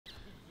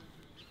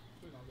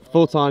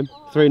Full time,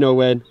 3-0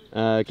 win.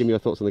 Give me your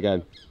thoughts on the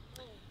game.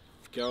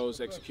 Girls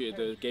executed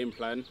the game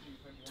plan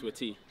to a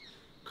T.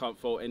 Can't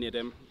fault any of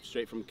them.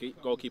 Straight from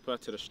goalkeeper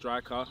to the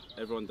striker,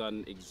 everyone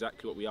done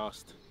exactly what we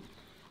asked.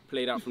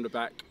 Played out from the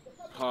back,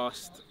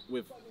 passed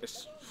with.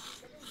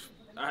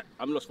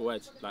 I'm lost for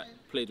words. Like,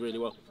 played really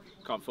well.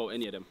 Can't fault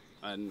any of them.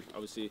 And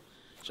obviously,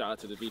 shout out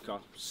to Daveeka,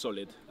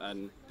 solid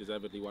and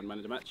deservedly won man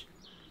of the match.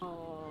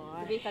 Oh,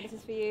 Daveeka, this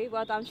is for you.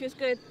 Well done. She was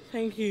good.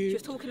 Thank you. She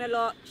was talking a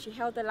lot. She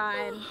held the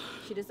line.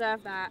 She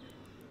deserved that.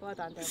 Well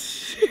done, then.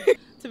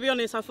 To be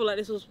honest, I feel like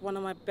this was one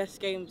of my best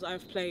games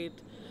I've played.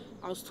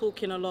 I was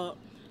talking a lot.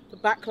 The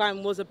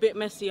backline was a bit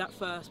messy at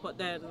first, but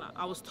then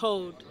I was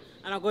told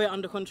and I got it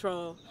under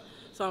control.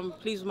 So I'm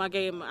pleased with my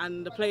game,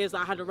 and the players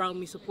that I had around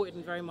me supported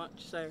me very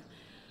much. So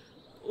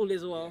all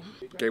is well.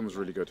 The game was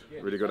really good,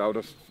 really good. I would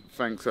have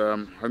thanked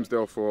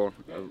Holmesdale for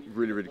a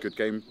really, really good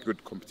game,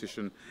 good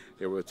competition.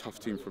 They were a tough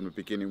team from the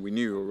beginning. We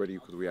knew already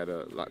because we had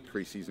a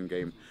pre-season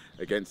game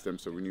against them,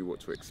 so we knew what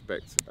to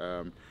expect.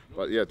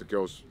 But yeah, the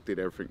girls did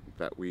everything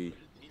that we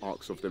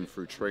asked of them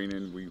through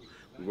training. We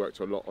worked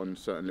a lot on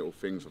certain little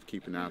things of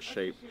keeping our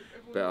shape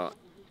better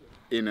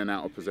in and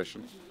out of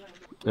possession.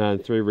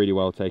 And 3 really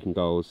well taken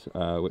goals.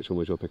 Which one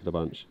was your pick of the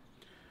bunch?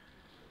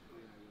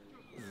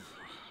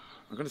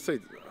 I'm gonna say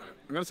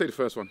the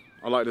first one.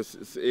 I like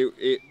this.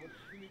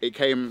 It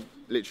came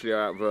literally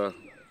out of a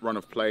run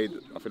of play.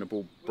 I think the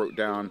ball broke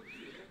down.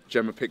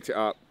 Gemma picked it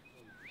up,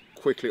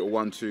 quick little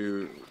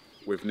 1-2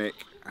 with Nick,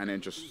 and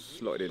then just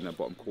slotted in the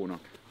bottom corner.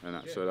 And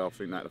so I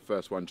think that the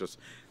first one just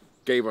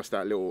gave us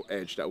that little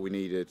edge that we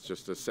needed,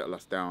 just to settle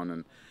us down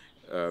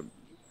and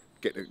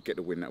get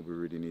the win that we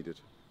really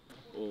needed.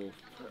 Or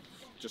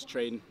just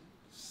train,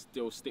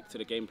 still stick to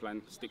the game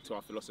plan, stick to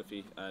our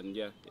philosophy, and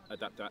yeah,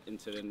 adapt that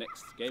into the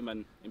next game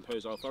and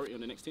impose our authority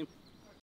on the next team.